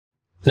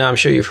Now, I'm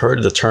sure you've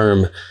heard the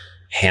term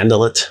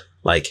handle it,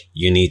 like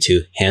you need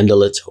to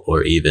handle it,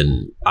 or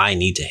even I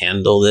need to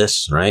handle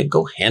this, right?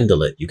 Go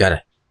handle it. You got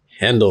to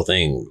handle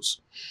things.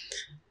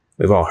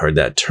 We've all heard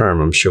that term.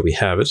 I'm sure we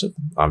have. It's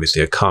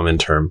obviously a common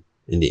term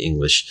in the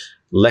English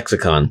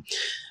lexicon.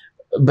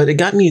 But it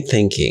got me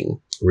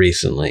thinking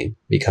recently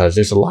because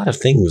there's a lot of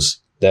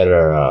things that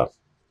are, I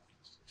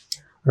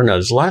don't know,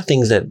 there's a lot of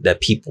things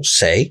that people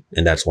say,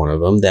 and that's one of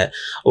them, that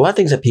a lot of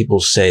things that people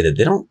say that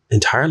they don't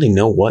entirely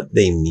know what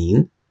they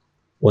mean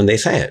when they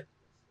say it.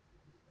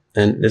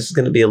 And this is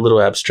going to be a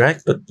little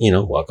abstract, but,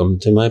 welcome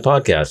to my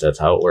podcast. That's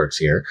how it works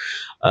here.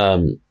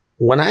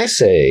 When I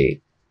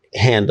say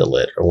handle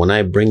it, or when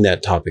I bring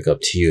that topic up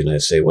to you and I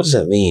say, what does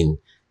that mean?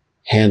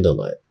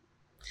 Handle it.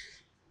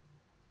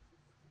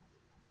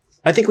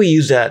 I think we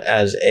use that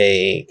as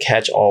a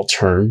catch-all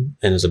term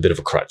and as a bit of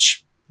a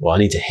crutch. Well, I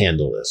need to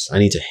handle this. I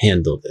need to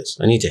handle this.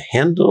 I need to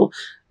handle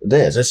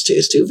this.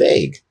 It's too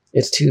vague.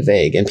 It's too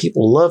vague. And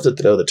people love to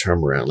throw the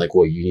term around. Like,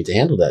 well, you need to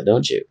handle that,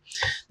 don't you?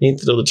 You need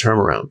to throw the term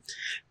around.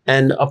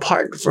 And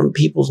apart from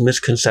people's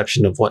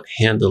misconception of what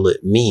handle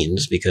it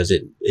means, because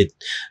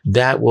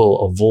that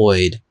will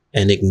avoid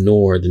and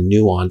ignore the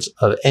nuance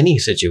of any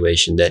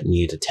situation that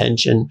needs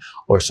attention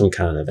or some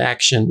kind of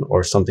action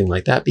or something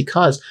like that,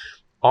 because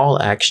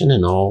all action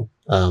and all,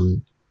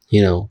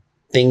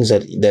 things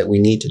that we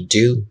need to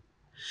do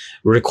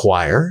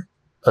require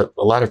a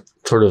lot of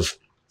sort of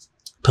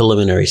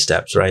preliminary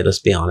steps, right? Let's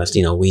be honest.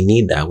 We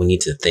need that. We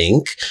need to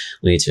think.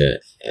 We need to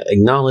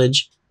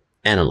acknowledge,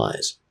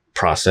 analyze,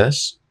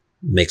 process,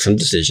 make some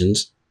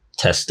decisions,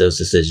 test those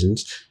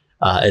decisions,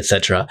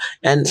 etc.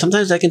 And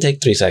sometimes that can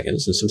take 3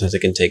 seconds, and sometimes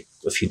it can take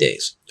a few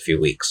days, a few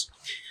weeks.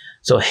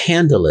 So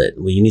handle it.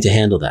 Well, you need to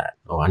handle that.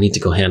 Oh, I need to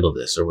go handle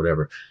this or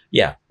whatever.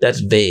 Yeah, that's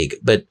vague.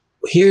 But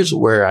here's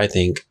where I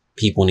think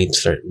people need to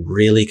start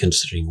really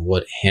considering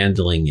what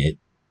handling it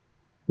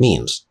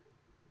means.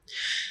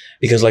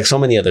 Because like so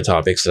many other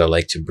topics that I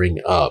like to bring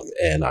up,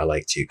 and I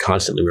like to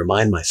constantly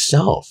remind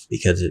myself,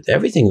 because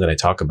everything that I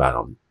talk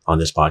about on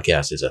this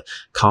podcast is a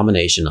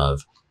combination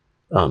of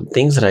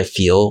things that I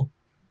feel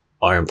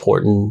are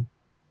important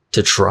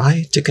to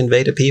try to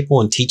convey to people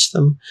and teach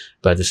them,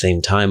 but at the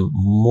same time,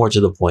 more to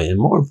the point and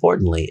more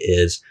importantly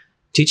is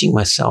teaching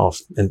myself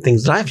and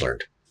things that I've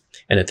learned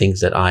and the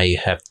things that I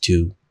have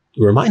to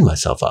remind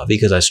myself of,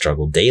 because I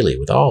struggle daily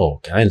with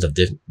all kinds of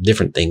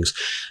different things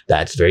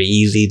that's very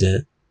easy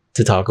to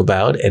talk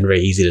about and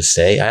very easy to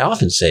say. I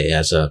often say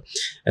as a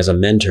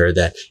mentor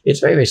that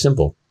it's very, very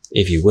simple,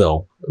 if you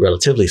will,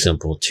 relatively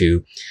simple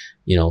to,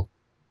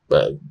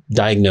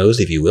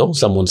 diagnose, if you will,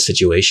 someone's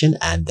situation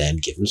and then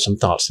give them some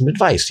thoughts and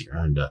advice. You're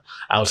on the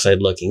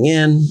outside looking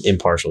in,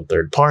 impartial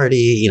third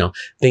party,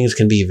 things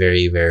can be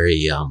very,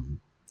 very,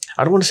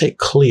 I don't want to say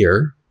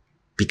clear,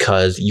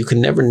 because you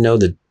can never know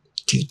the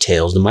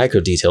details, the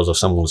micro details of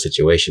someone's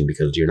situation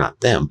because you're not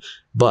them.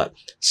 But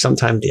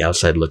sometimes the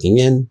outside looking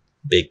in,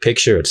 big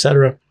picture,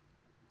 etc.,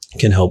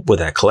 can help with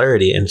that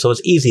clarity. And so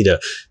it's easy to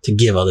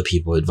give other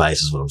people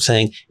advice is what I'm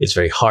saying. It's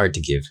very hard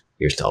to give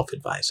yourself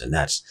advice. And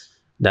that's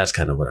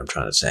kind of what I'm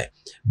trying to say.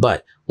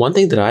 But one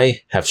thing that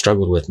I have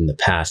struggled with in the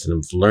past and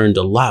I've learned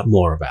a lot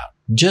more about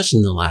just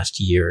in the last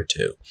year or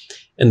two,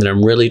 and that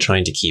I'm really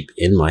trying to keep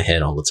in my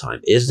head all the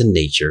time, is the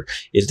nature,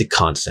 is the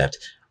concept,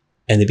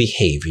 and the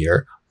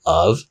behavior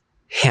of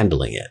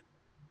handling it.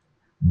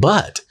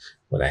 But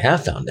what I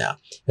have found out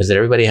is that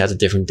everybody has a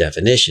different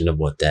definition of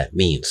what that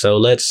means. So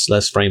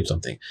let's frame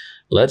something.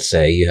 Let's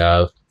say you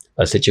have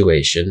a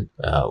situation.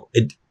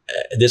 At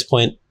this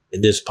point,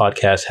 this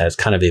podcast has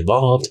kind of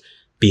evolved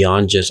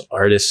beyond just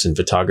artists and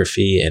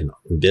photography and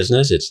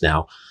business. It's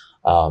now,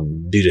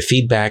 due to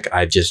feedback,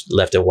 I've just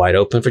left it wide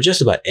open for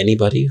just about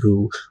anybody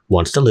who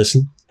wants to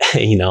listen.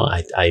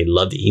 I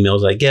love the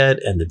emails I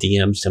get and the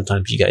DMs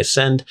sometimes you guys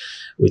send.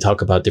 We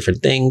talk about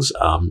different things.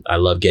 I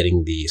love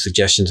getting the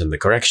suggestions and the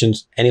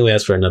corrections. Anyway,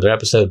 that's for another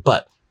episode.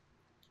 But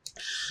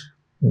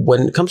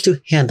when it comes to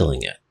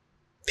handling it,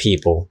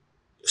 people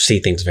see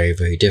things very,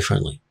 very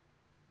differently.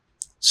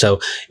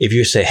 So if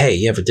you say, hey,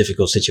 you have a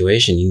difficult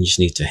situation, you just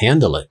need to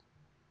handle it.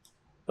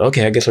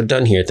 Okay, I guess we're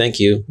done here. Thank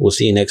you. We'll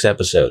see you next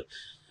episode.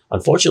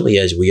 Unfortunately,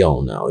 as we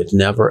all know, it's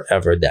never,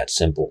 ever that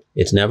simple.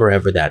 It's never,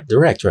 ever that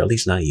direct, or at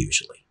least not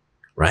usually,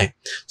 right?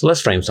 So let's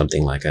frame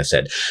something like I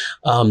said.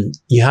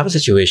 You have a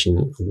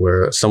situation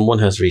where someone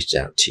has reached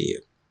out to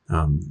you.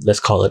 Let's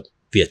call it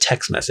via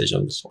text message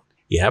on this one.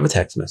 You have a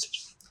text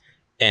message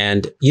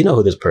and you know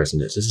who this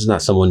person is. This is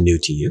not someone new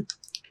to you.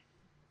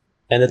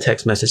 And the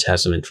text message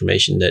has some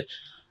information that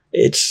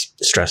it's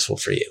stressful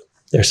for you.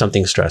 There's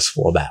something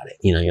stressful about it.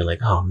 You're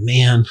like, oh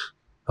man,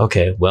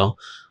 okay, well,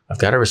 I've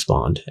got to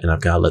respond and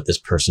I've got to let this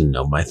person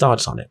know my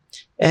thoughts on it.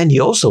 And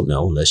you also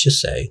know, let's just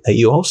say that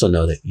you also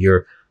know that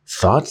your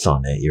thoughts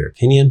on it, your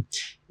opinion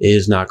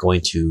is not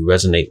going to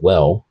resonate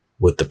well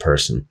with the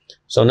person.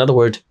 So in other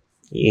words,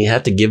 you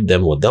have to give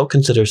them what they'll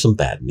consider some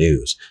bad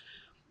news.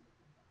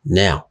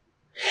 Now,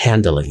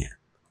 handling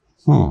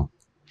it.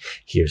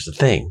 Here's the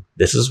thing.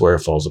 This is where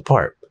it falls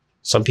apart.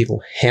 Some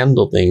people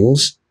handle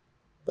things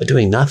by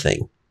doing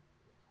nothing.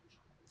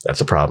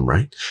 That's a problem,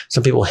 right?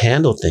 Some people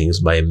handle things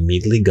by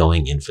immediately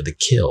going in for the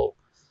kill,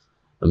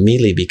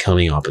 immediately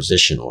becoming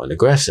oppositional and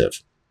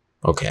aggressive.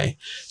 Okay.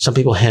 Some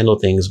people handle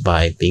things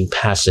by being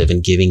passive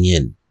and giving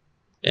in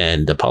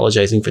and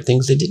apologizing for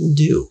things they didn't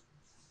do.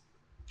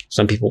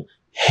 Some people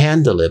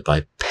handle it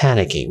by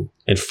panicking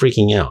and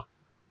freaking out.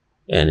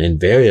 And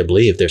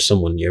invariably, if there's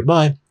someone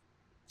nearby,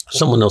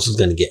 someone else is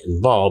going to get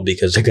involved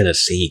because they're going to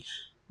see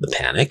the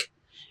panic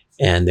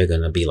and they're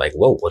going to be like,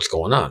 whoa, what's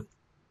going on?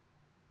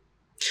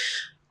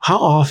 How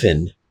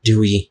often do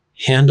we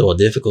handle a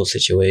difficult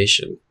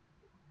situation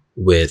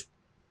with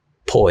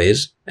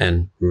poise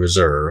and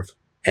reserve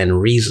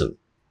and reason?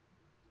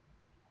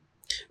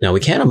 Now, we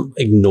can't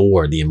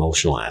ignore the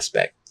emotional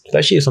aspect,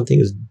 especially if something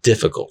is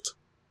difficult.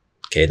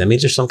 Okay, that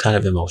means there's some kind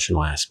of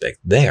emotional aspect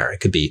there. It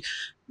could be,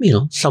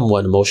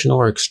 somewhat emotional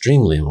or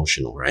extremely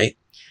emotional, right?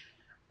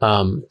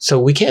 So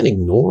we can't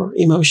ignore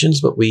emotions,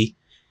 but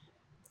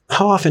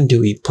how often do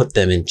we put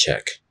them in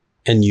check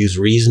and use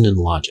reason and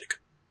logic?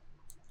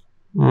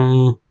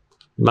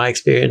 My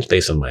experience,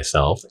 based on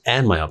myself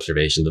and my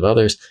observations of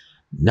others,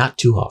 not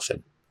too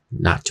often.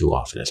 Not too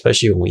often,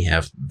 especially when we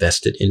have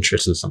vested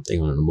interest in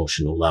something on an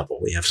emotional level.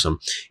 We have some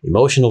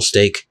emotional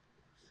stake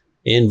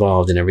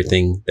involved in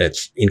everything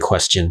that's in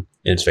question,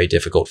 and it's very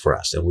difficult for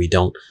us. And we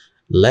don't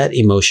let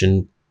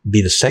emotion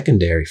be the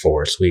secondary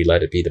force. We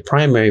let it be the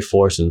primary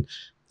force, and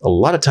a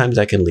lot of times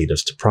that can lead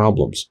us to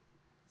problems.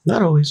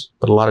 Not always,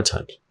 but a lot of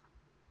times.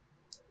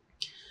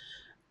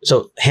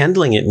 So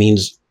handling it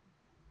means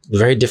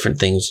very different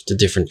things to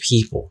different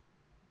people.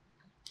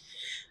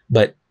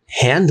 But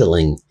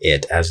handling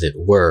it, as it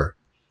were,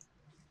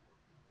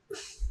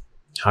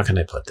 how can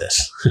I put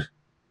this?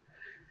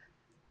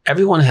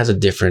 Everyone has a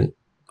different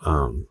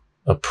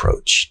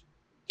approach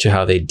to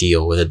how they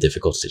deal with a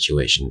difficult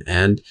situation.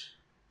 And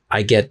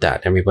I get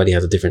that. Everybody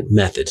has a different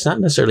method. It's not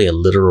necessarily a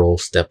literal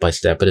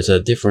step-by-step, but it's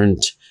a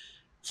different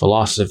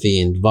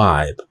philosophy and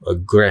vibe.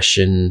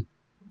 Aggression,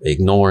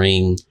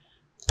 ignoring,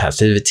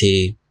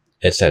 passivity,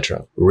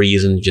 etc.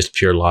 Reason, just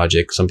pure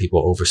logic. Some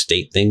people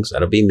overstate things.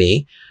 That'll be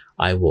me.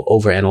 I will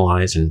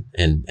overanalyze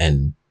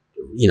and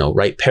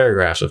write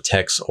paragraphs of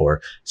text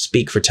or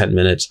speak for 10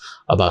 minutes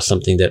about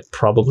something that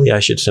probably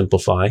I should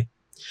simplify.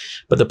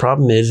 But the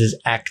problem is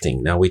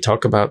acting. Now, we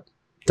talk about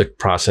the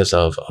process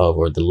of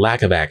or the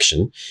lack of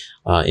action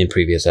in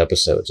previous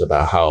episodes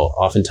about how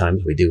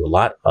oftentimes we do a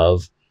lot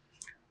of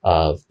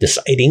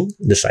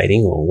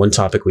deciding. Or one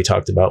topic we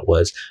talked about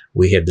was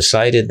we have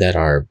decided that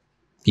our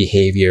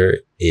behavior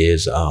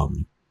is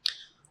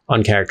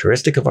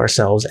uncharacteristic of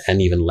ourselves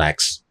and even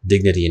lacks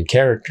dignity and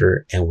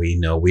character, and we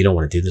know we don't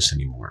want to do this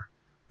anymore.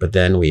 But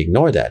then we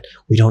ignore that.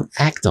 We don't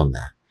act on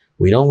that.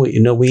 We know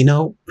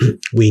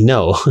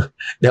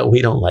that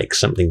we don't like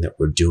something that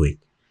we're doing,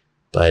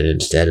 but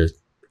instead of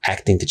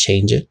acting to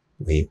change it,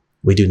 we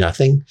do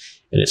nothing,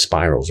 and it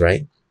spirals,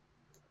 right?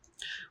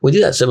 We do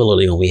that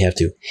similarly when we have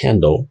to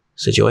handle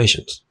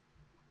situations.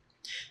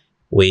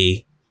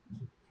 We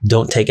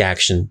don't take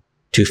action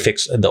to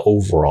fix the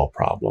overall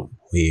problem.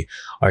 We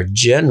are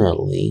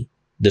generally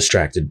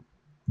distracted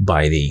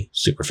by the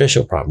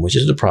superficial problem, which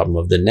is the problem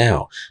of the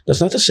now.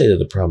 That's not to say that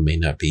the problem may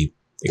not be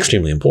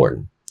extremely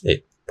important.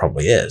 It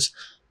probably is.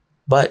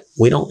 But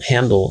we don't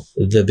handle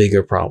the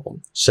bigger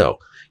problem. So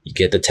you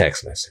get the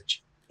text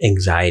message.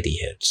 Anxiety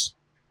hits.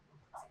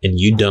 And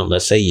you don't,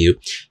 let's say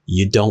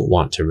you don't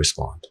want to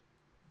respond.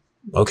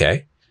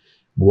 Okay.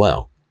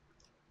 Well,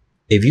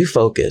 if you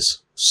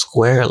focus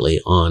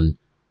squarely on,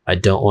 I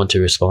don't want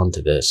to respond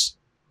to this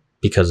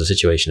because the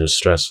situation is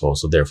stressful,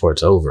 so therefore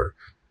it's over.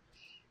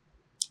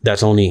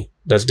 That's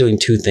doing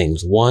two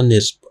things. One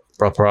is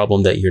a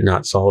problem that you're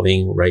not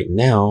solving right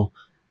now,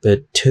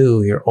 but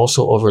two, you're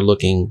also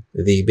overlooking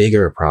the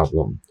bigger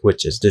problem,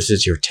 which is this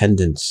is your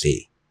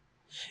tendency.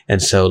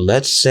 And so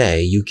let's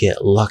say you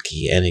get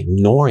lucky and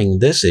ignoring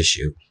this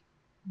issue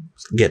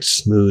gets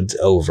smoothed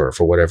over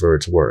for whatever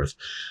it's worth.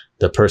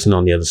 The person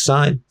on the other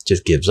side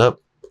just gives up,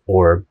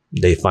 or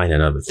they find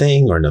another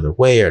thing or another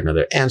way or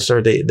another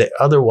answer. They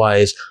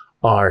otherwise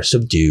are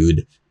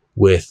subdued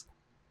with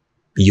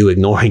you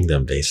ignoring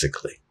them,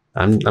 basically.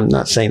 I'm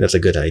not saying that's a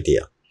good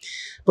idea.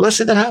 But let's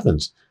say that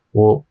happens.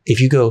 Well,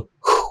 if you go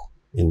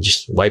and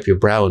just wipe your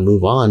brow and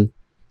move on,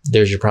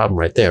 there's your problem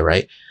right there,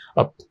 right?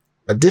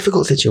 A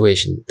difficult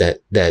situation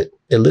that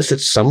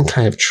elicits some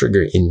kind of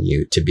trigger in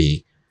you to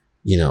be,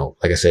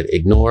 like I said,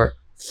 ignore,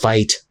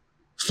 fight,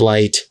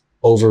 flight,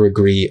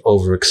 over-agree,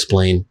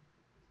 over-explain.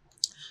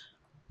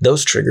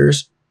 Those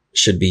triggers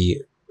should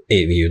be,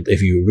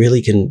 if you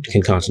really can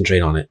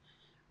concentrate on it,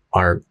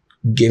 are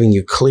giving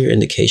you clear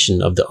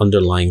indication of the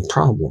underlying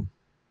problem.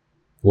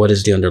 What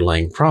is the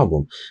underlying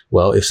problem?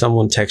 Well, if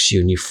someone texts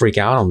you and you freak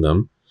out on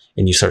them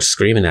and you start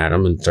screaming at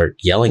them and start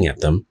yelling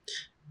at them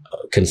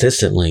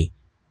consistently,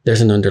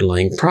 there's an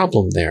underlying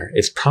problem there.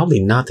 It's probably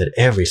not that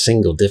every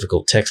single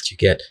difficult text you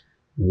get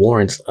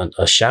warrants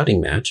a shouting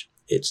match.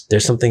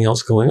 There's something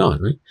else going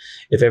on, right?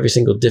 If every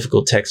single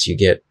difficult text you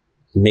get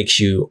makes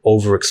you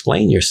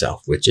over-explain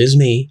yourself, which is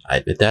me, I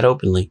admit that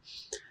openly,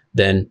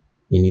 then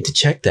you need to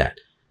check that.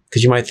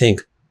 Because you might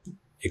think,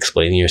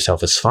 explaining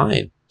yourself is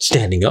fine.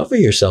 Standing up for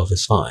yourself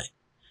is fine.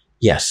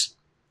 Yes.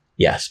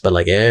 Yes. But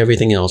like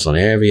everything else on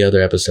every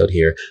other episode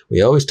here,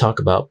 we always talk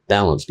about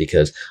balance,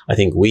 because I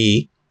think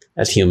we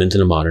as humans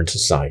in a modern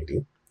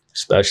society,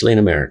 especially in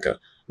America,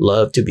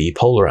 love to be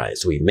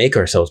polarized. We make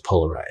ourselves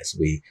polarized.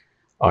 We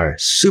are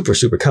super,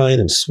 super kind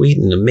and sweet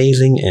and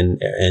amazing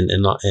and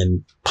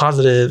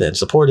positive and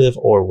supportive,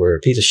 or we're a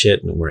piece of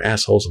shit and we're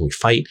assholes and we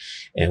fight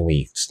and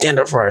we stand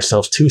up for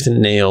ourselves tooth and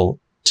nail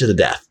to the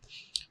death.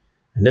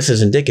 And this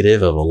is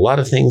indicative of a lot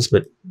of things,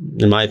 but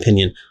in my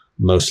opinion,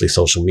 mostly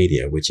social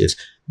media, which is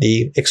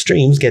the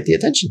extremes get the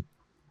attention.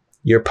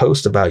 Your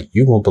post about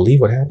you won't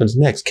believe what happens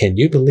next. Can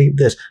you believe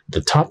this?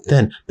 The top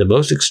 10, the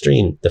most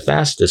extreme, the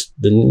fastest,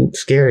 the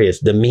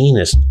scariest, the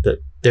meanest.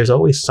 There's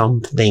always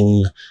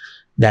something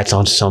that's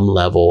on some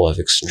level of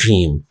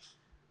extreme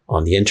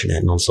on the internet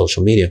and on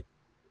social media.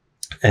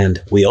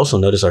 And we also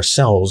notice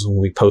ourselves when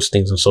we post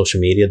things on social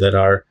media that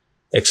our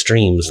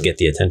extremes get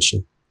the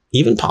attention.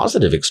 Even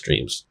positive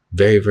extremes.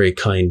 Very, very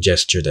kind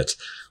gesture. That's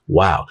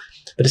wow.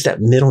 But it's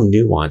that middle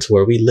nuance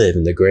where we live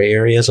in the gray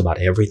areas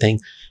about everything.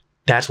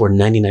 That's where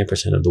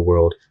 99% of the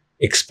world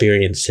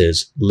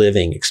experiences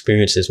living,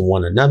 experiences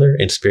one another,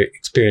 and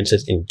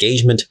experiences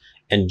engagement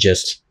and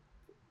just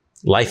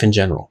life in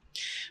general.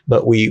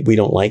 But we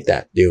don't like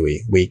that, do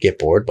we? We get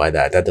bored by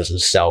that. That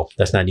doesn't sell.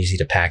 That's not easy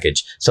to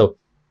package. So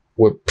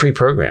we're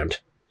pre-programmed.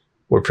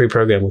 We're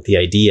pre-programmed with the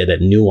idea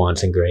that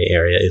nuance and gray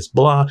area is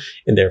blah,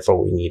 and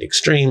therefore we need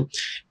extreme.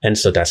 And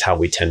so that's how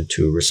we tend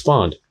to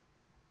respond.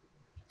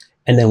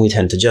 And then we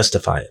tend to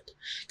justify it.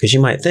 Because you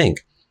might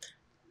think,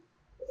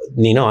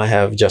 I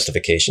have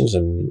justifications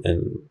and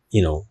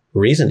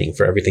reasoning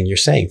for everything you're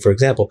saying. For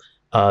example,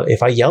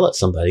 if I yell at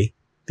somebody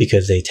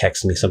because they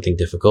text me something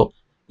difficult,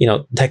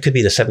 that could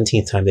be the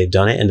 17th time they've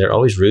done it, and they're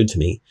always rude to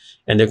me,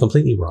 and they're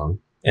completely wrong,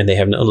 and they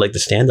have no leg to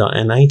stand on,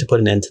 and I need to put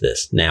an end to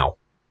this now.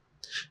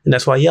 And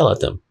that's why I yell at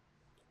them.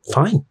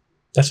 Fine.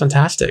 That's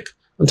fantastic.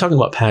 I'm talking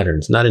about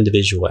patterns, not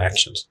individual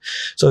actions.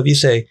 So if you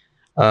say,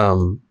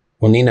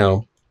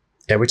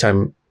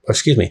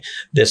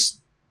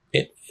 this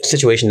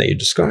situation that you're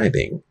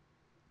describing,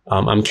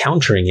 I'm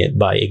countering it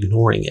by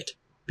ignoring it.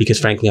 Because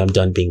frankly, I'm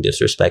done being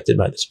disrespected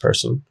by this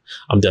person.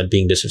 I'm done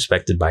being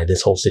disrespected by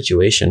this whole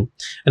situation.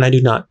 And I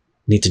do not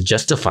need to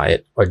justify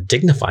it or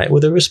dignify it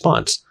with a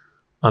response.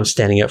 I'm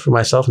standing up for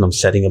myself and I'm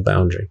setting a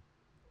boundary.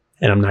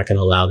 And I'm not going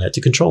to allow that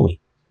to control me.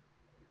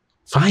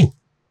 Fine.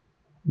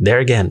 There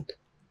again,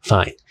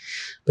 fine.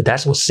 But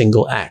that's a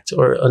single act,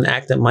 or an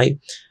act that might,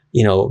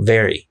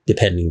 vary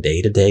depending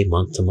day to day,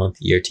 month to month,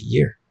 year to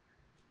year.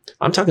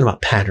 I'm talking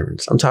about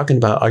patterns. I'm talking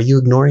about, are you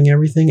ignoring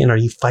everything and are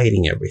you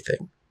fighting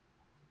everything?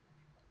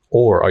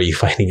 Or are you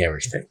fighting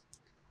everything?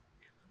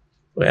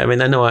 I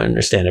know I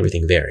understand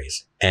everything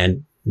varies,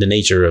 and the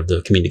nature of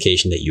the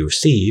communication that you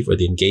receive or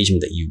the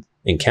engagement that you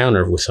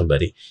encounter with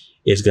somebody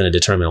is going to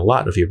determine a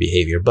lot of your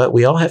behavior, but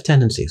we all have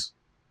tendencies.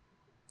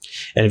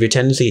 And if your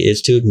tendency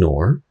is to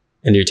ignore,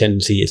 and your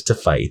tendency is to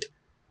fight,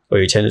 or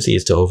your tendency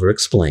is to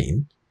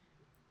over-explain,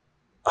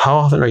 how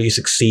often are you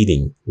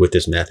succeeding with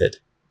this method?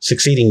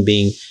 Succeeding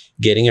being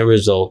getting a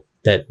result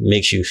that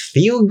makes you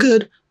feel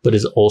good, but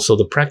is also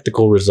the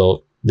practical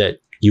result that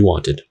you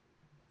wanted,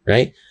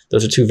 right?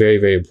 Those are two very,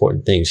 very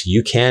important things.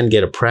 You can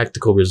get a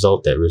practical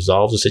result that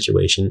resolves the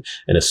situation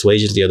and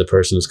assuages the other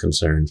person's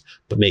concerns,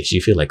 but makes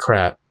you feel like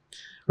crap,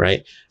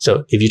 right?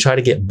 So if you try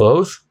to get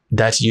both,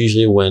 that's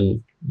usually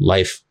when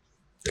life,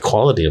 the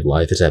quality of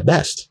life is at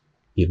best.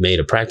 You've made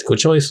a practical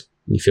choice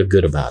and you feel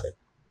good about it.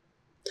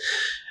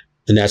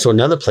 And that's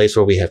another place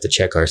where we have to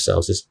check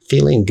ourselves, is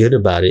feeling good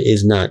about it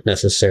is not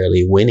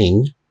necessarily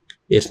winning.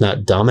 It's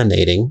not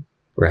dominating,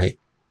 right?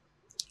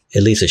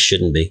 At least it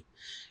shouldn't be.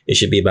 It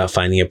should be about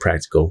finding a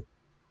practical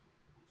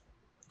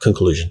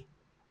conclusion.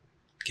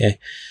 Okay.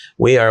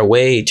 We are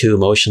way too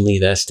emotionally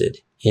vested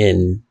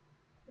in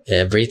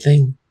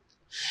everything.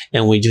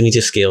 And we do need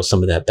to scale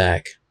some of that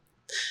back.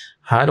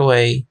 How do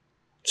I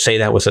say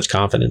that with such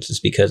confidence? It's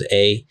because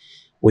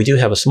we do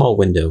have a small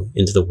window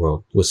into the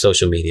world with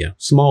social media.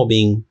 Small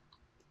being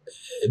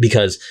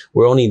because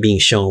we're only being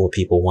shown what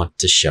people want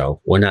to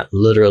show. We're not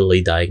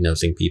literally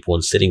diagnosing people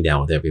and sitting down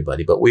with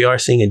everybody, but we are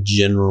seeing a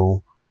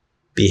general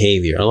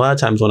behavior. A lot of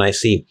times when I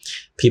see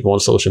people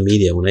on social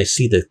media, when I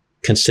see the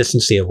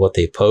consistency of what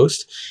they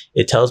post,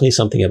 it tells me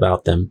something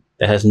about them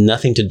that has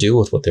nothing to do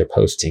with what they're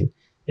posting.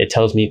 It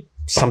tells me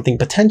something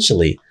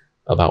potentially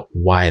about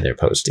why they're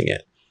posting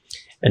it.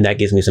 And that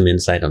gives me some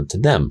insight onto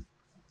them.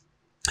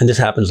 And this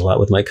happens a lot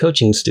with my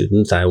coaching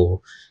students. I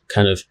will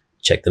kind of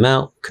check them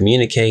out,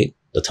 communicate.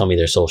 They'll tell me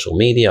their social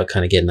media. I'll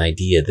kind of get an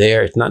idea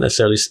there. It's not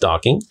necessarily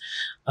stalking,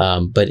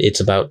 but it's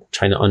about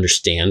trying to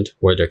understand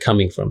where they're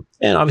coming from.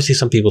 And obviously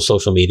some people's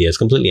social media is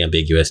completely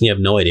ambiguous and you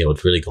have no idea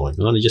what's really going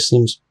on. It just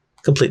seems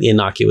completely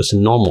innocuous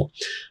and normal.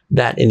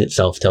 That in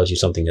itself tells you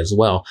something as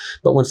well.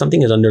 But when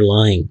something is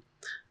underlying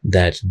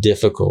that's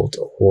difficult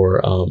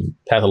or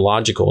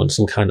pathological and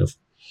some kind of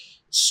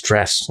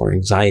stress or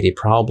anxiety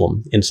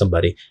problem in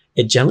somebody,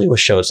 it generally will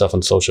show itself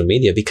on social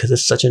media because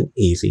it's such an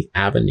easy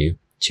avenue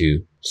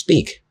to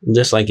speak.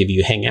 Just like if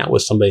you hang out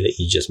with somebody that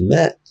you just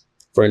met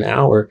for an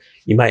hour,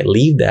 you might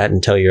leave that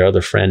and tell your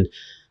other friend,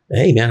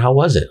 hey man, how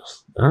was it?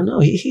 I don't know.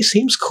 He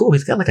seems cool.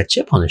 He's got like a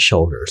chip on his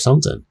shoulder or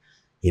something.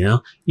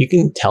 You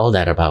can tell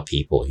that about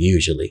people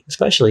usually,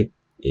 especially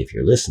if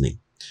you're listening.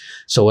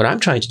 So what I'm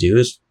trying to do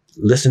is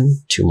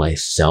listen to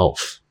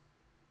myself.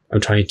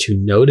 I'm trying to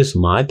notice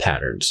my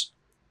patterns.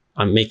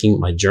 I'm making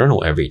my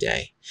journal every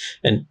day.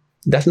 And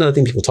that's another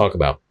thing people talk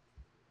about.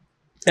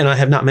 And I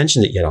have not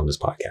mentioned it yet on this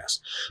podcast,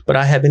 but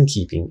I have been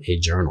keeping a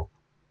journal.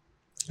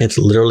 It's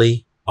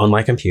literally on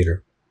my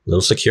computer, a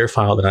little secure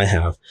file that I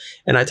have,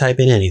 and I type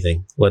in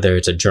anything, whether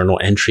it's a journal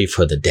entry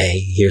for the day,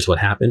 here's what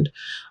happened,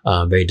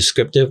 very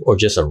descriptive, or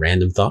just a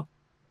random thought,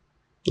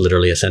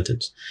 literally a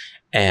sentence.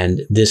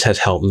 And this has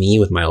helped me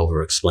with my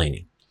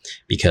over-explaining,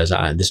 because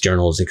this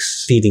journal is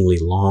exceedingly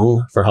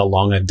long for how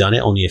long I've done it,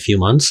 only a few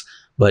months,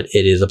 but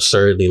it is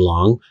absurdly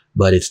long,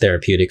 but it's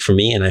therapeutic for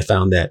me. And I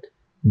found that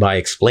by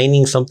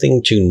explaining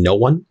something to no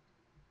one,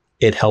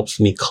 it helps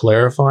me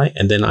clarify,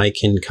 and then I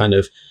can kind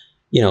of,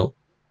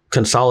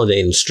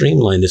 consolidate and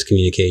streamline this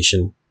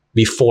communication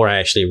before I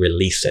actually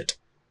release it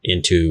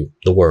into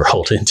the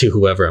world, into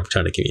whoever I'm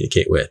trying to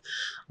communicate with.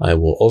 I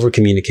will over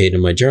communicate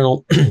in my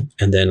journal,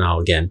 and then I'll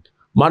again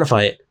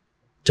modify it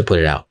to put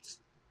it out.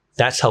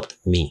 That's helped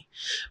me.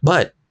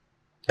 But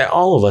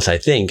all of us, I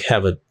think,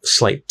 have a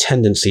slight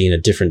tendency in a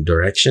different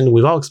direction.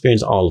 We've all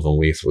experienced all of them.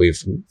 We've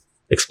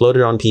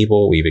exploded on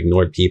people. We've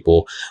ignored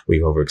people.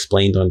 We've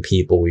over-explained on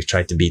people. We've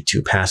tried to be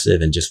too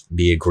passive and just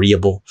be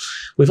agreeable.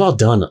 We've all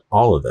done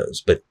all of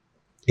those. But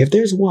if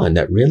there's one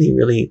that really,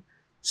 really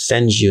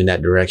sends you in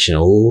that direction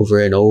over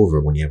and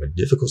over when you have a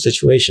difficult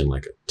situation,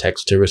 like a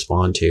text to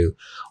respond to,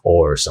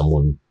 or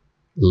someone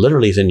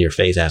literally is in your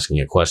face asking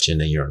a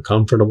question and you're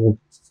uncomfortable,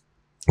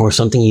 or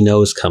something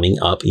is coming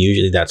up.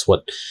 Usually that's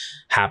what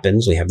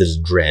happens. We have this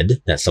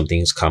dread that something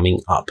is coming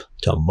up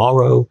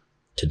tomorrow,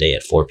 today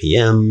at 4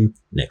 p.m.,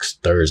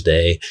 next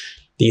Thursday.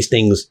 These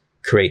things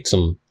create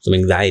some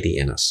anxiety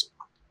in us.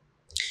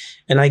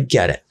 And I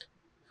get it.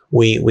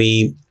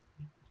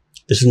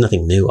 This is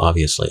nothing new,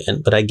 obviously.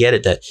 But I get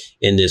it that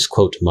in this,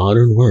 quote,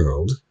 modern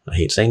world, I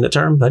hate saying the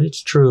term, but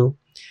it's true.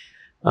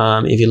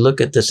 If you look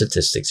at the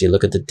statistics, you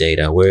look at the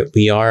data,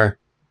 we are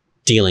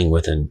dealing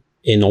with an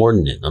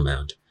inordinate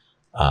amount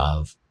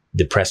of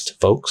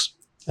depressed folks,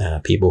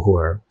 people who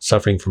are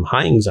suffering from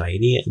high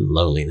anxiety and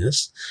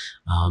loneliness,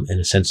 and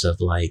a sense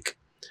of like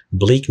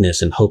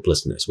bleakness and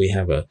hopelessness. We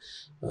have an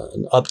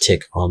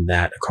uptick on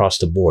that across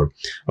the board.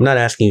 I'm not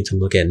asking you to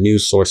look at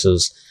news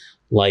sources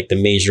like the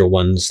major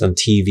ones on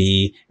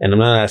TV, and I'm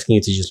not asking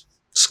you to just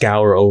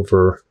scour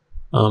over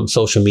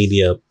social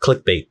media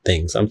clickbait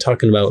things. I'm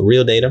talking about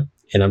real data,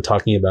 and I'm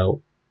talking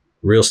about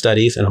real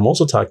studies, and I'm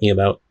also talking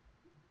about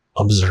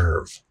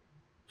observe.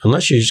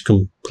 Unless you're just a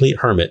complete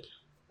hermit,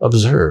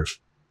 observe.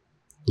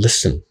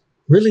 Listen.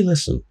 Really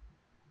listen.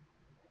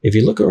 If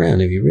you look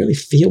around, if you really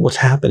feel what's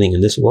happening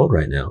in this world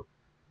right now,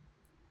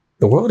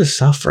 the world is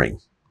suffering.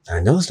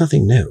 I know it's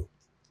nothing new.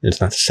 And it's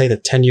not to say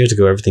that 10 years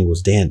ago everything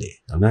was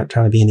dandy. I'm not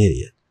trying to be an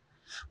idiot.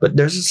 But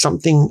there's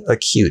something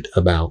acute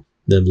about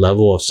the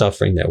level of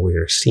suffering that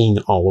we're seeing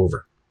all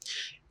over.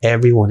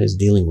 Everyone is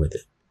dealing with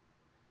it.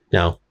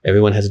 Now,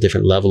 everyone has a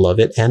different level of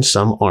it, and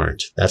some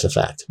aren't. That's a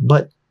fact.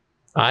 But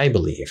I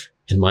believe,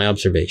 in my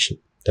observation,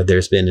 that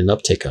there's been an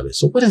uptick of it.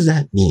 So what does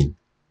that mean?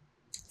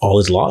 All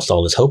is lost,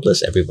 all is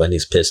hopeless,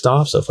 everybody's pissed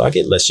off, so fuck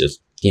it, let's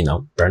just,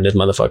 burn this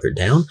motherfucker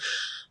down.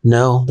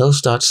 No,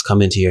 those thoughts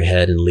come into your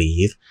head and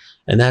leave,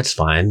 and that's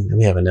fine.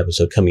 We have an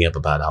episode coming up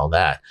about all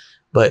that.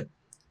 But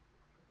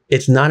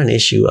it's not an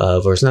issue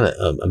of, or it's not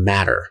a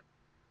matter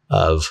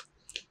of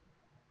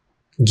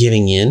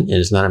giving in, and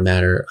it's not a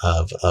matter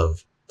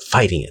of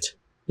fighting it.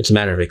 It's a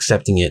matter of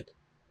accepting it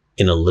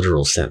in a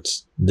literal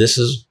sense. This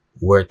is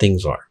where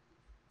things are.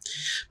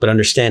 But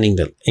understanding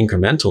that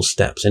incremental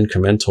steps,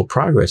 incremental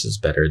progress is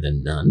better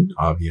than none.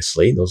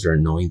 Obviously, those are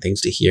annoying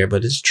things to hear,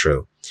 but it's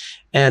true.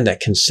 And that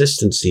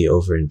consistency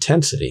over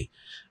intensity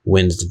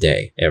wins the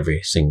day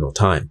every single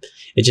time.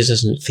 It just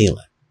doesn't feel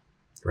it,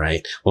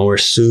 right? When we're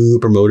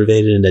super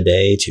motivated in the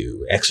day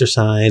to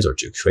exercise or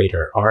to create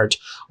our art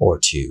or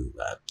to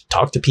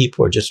talk to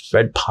people or just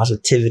spread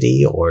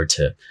positivity or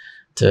to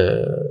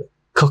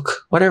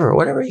cook,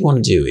 whatever you want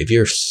to do. If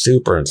you're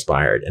super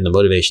inspired and the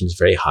motivation is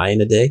very high in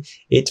the day,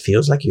 it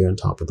feels like you're on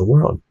top of the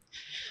world.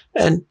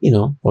 And,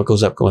 what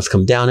goes up must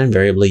come down.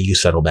 Invariably, you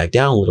settle back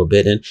down a little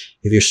bit. And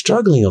if you're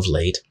struggling of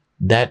late,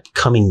 that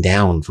coming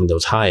down from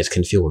those highs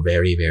can feel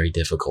very, very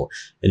difficult.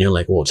 And you're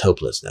like, well, it's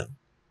hopeless then.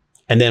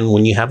 And then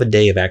when you have a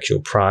day of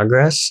actual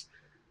progress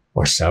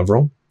or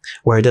several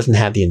where it doesn't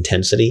have the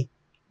intensity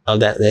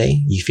of that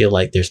day, you feel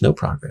like there's no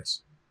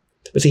progress.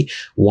 But see,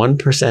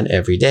 1%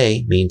 every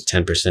day means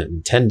 10%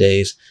 in 10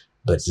 days,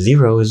 but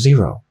 0 is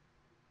 0.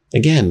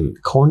 Again,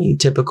 corny,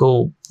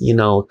 typical,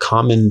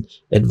 common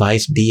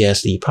advice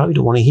BS that you probably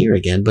don't want to hear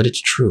again, but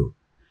it's true.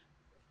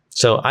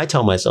 So I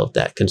tell myself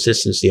that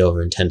consistency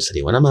over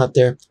intensity. When I'm out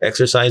there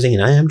exercising,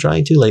 and I am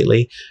trying to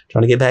lately,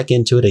 trying to get back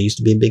into it. I used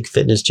to be a big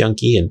fitness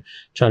junkie and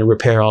trying to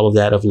repair all of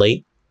that of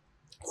late.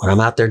 When I'm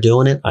out there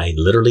doing it, I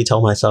literally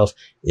tell myself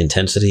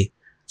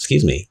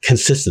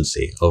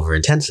consistency over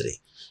intensity.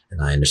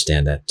 And I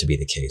understand that to be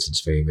the case.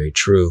 It's very, very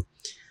true.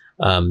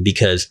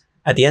 Because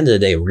at the end of the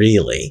day,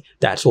 really,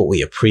 that's what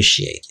we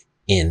appreciate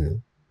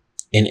in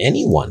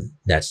anyone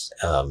that's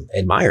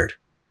admired.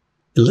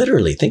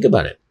 Literally, think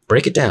about it.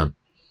 Break it down.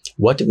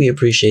 What do we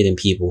appreciate in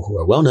people who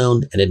are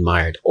well-known and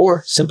admired,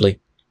 or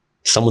simply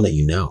someone that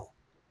you know?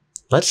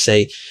 Let's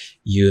say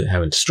you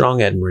have a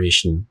strong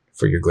admiration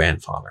for your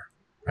grandfather,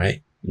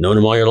 right? You've known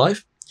him all your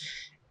life,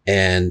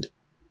 and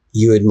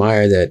you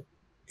admire that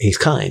he's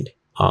kind,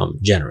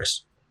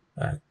 generous,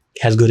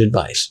 has good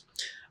advice,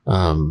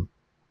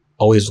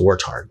 always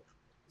worked hard.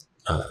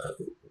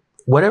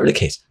 Whatever the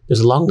case, there's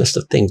a long list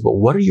of things, but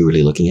what are you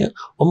really looking at?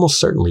 Almost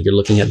certainly you're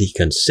looking at the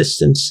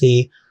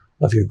consistency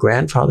of your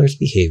grandfather's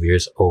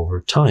behaviors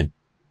over time.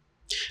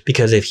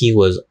 Because if he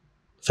was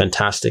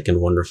fantastic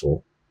and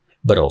wonderful,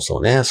 but also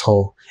an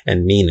asshole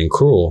and mean and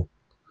cruel,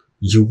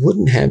 you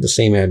wouldn't have the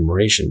same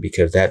admiration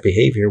because that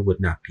behavior would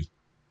not be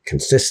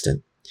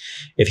consistent.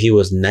 If he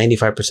was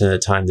 95% of the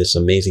time this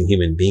amazing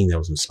human being that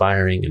was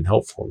inspiring and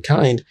helpful and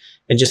kind,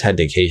 and just had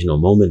the occasional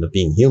moment of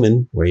being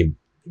human where he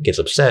gets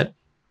upset,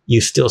 you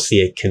still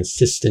see a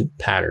consistent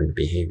pattern of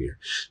behavior.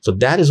 So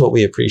that is what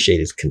we appreciate,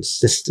 is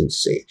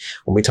consistency.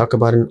 When we talk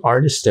about an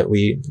artist that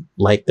we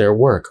like their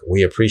work,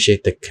 we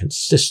appreciate the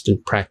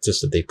consistent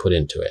practice that they put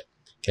into it.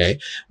 Okay.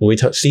 When we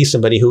see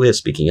somebody who is,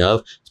 speaking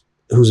of,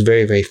 who's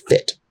very, very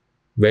fit,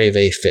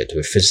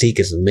 their physique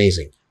is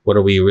amazing. What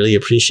are we really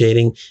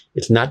appreciating?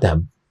 It's not that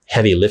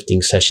heavy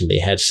lifting session they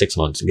had 6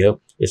 months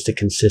ago. It's the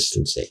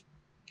consistency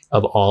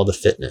of all the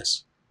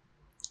fitness.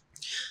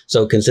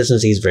 So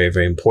consistency is very,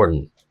 very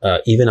important.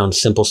 Even on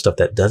simple stuff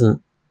that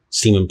doesn't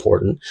seem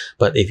important.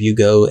 But if you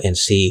go and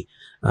see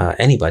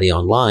anybody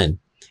online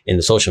in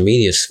the social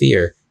media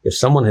sphere, if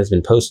someone has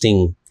been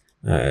posting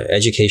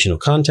educational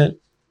content,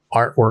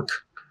 artwork,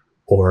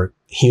 or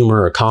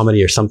humor or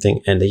comedy or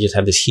something, and they just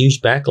have this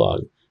huge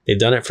backlog, they've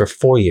done it for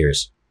 4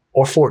 years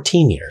or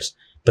 14 years.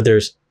 But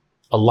there's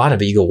a lot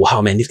of it. You go,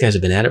 wow, man, these guys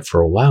have been at it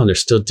for a while and they're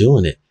still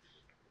doing it.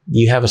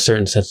 You have a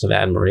certain sense of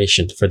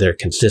admiration for their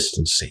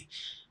consistency,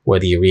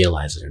 whether you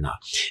realize it or not.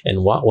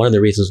 And one of the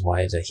reasons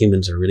why is that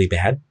humans are really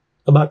bad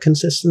about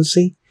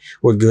consistency.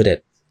 We're good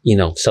at,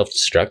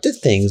 self-destructive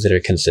things that are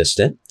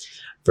consistent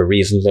for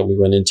reasons that we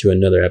run into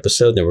another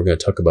episode that we're going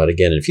to talk about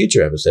again in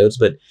future episodes,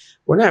 but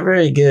we're not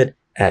very good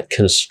at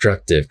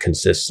constructive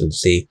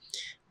consistency.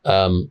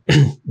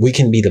 We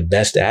can be the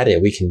best at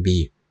it. We can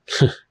be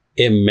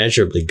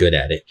immeasurably good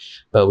at it,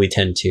 but we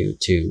tend to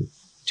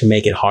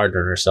make it hard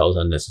on ourselves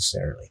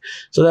unnecessarily.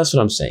 So that's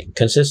what I'm saying.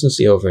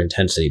 Consistency over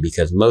intensity,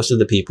 because most of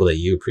the people that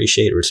you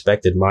appreciate,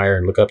 respect, admire,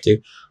 and look up to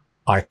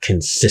are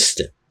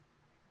consistent.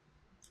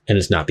 And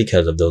it's not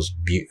because of those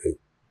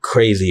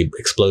crazy,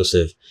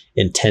 explosive,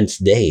 intense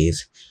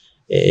days.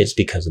 It's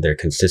because of their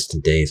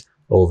consistent days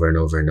over and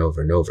over and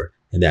over and over.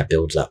 And that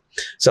builds up.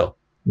 So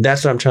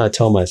that's what I'm trying to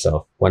tell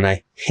myself. When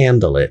I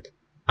handle it,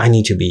 I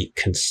need to be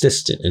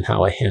consistent in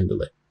how I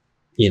handle it.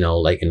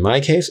 Like in my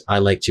case, I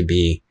like to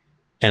be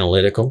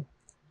analytical.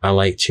 I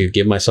like to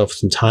give myself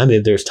some time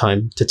if there's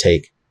time to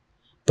take,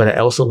 but I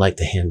also like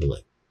to handle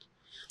it.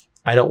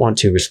 I don't want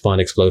to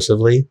respond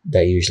explosively.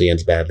 That usually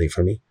ends badly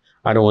for me.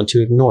 I don't want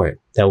to ignore it.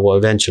 That will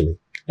eventually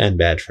end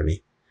bad for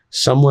me.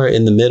 Somewhere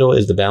in the middle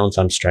is the balance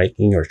I'm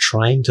striking or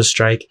trying to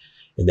strike.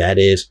 And that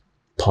is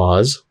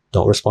pause.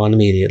 Don't respond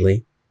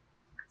immediately.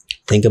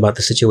 Think about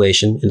the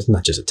situation. And it's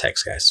not just a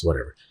text, guys. It's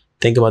whatever.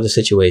 Think about the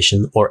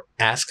situation or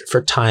ask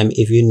for time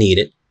if you need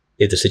it.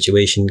 If the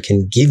situation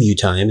can give you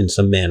time in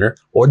some manner,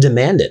 or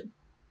demand it.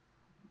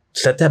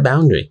 Set that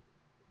boundary.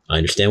 I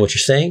understand what you're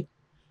saying.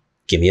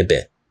 Give me a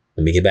bit.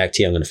 Let me get back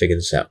to you. I'm going to figure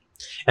this out.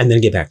 And then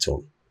get back to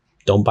them.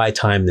 Don't buy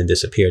time, then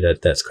disappear.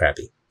 That's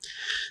crappy.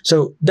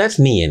 So that's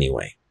me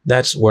anyway.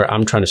 That's where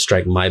I'm trying to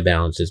strike my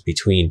balance, is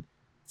between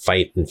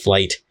fight and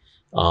flight,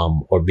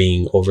 or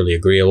being overly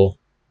agreeable.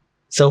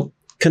 So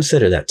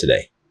consider that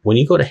today. When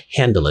you go to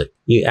handle it,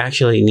 you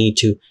actually need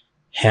to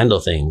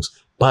handle things.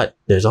 But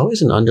there's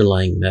always an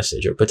underlying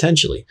message, or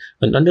potentially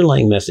an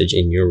underlying message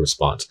in your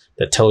response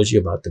that tells you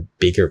about the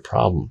bigger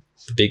problem.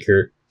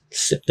 The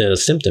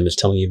symptom is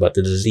telling you about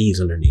the disease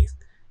underneath.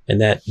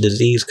 And that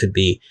disease could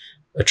be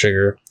a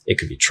trigger. It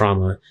could be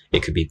trauma.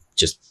 It could be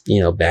just,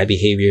 bad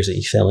behaviors that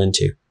you fell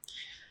into.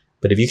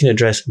 But if you can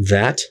address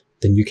that,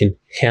 then you can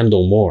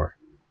handle more,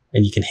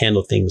 and you can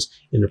handle things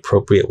in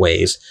appropriate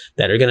ways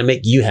that are going to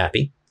make you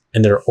happy,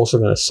 and that are also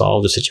going to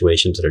solve the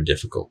situations that are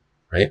difficult,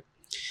 right?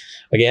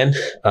 Again,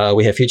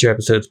 we have future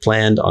episodes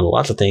planned on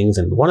lots of things,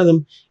 and one of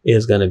them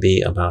is going to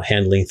be about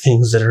handling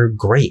things that are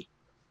great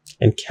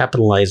and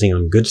capitalizing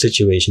on good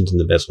situations in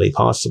the best way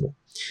possible,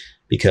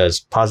 because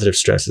positive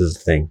stress is a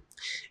thing,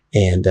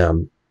 and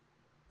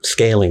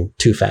scaling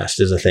too fast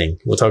is a thing.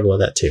 We'll talk about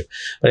that too.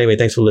 But anyway,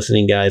 thanks for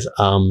listening, guys.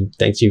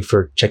 Thank you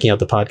for checking out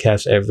the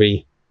podcast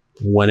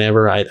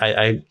whenever.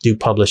 I do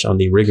publish on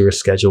the rigorous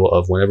schedule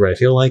of whenever I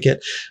feel like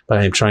it, but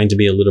I'm trying to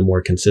be a little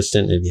more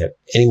consistent. If you have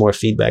any more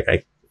feedback,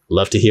 I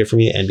love to hear from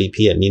you.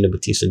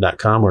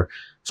 NBP@ninabatista.com, or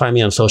find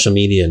me on social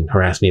media and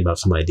harass me about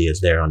some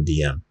ideas there on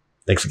DM.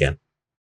 Thanks again.